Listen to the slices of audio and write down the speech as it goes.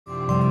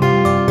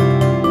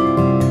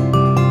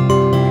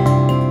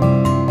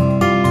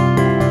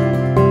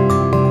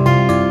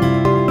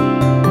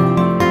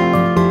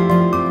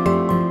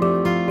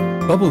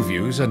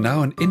BubbleViews are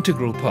now an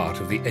integral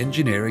part of the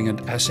engineering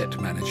and asset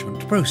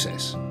management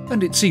process,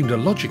 and it seemed a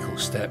logical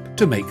step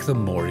to make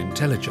them more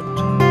intelligent.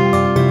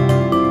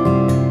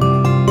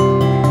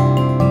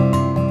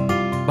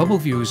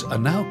 BubbleViews are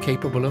now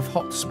capable of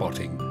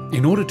hotspotting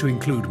in order to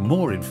include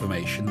more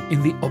information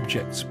in the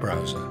Objects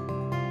browser.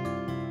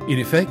 In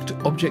effect,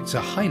 objects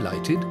are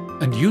highlighted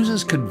and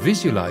users can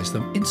visualize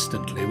them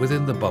instantly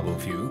within the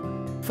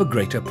BubbleView for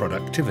greater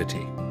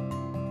productivity.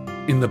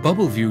 In the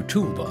BubbleView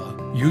toolbar,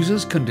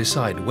 users can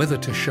decide whether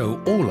to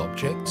show all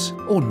objects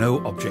or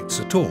no objects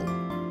at all.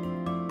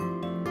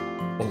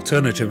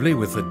 Alternatively,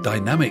 with the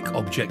Dynamic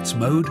Objects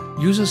mode,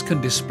 users can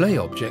display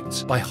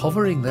objects by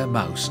hovering their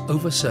mouse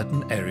over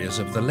certain areas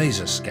of the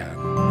laser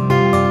scan.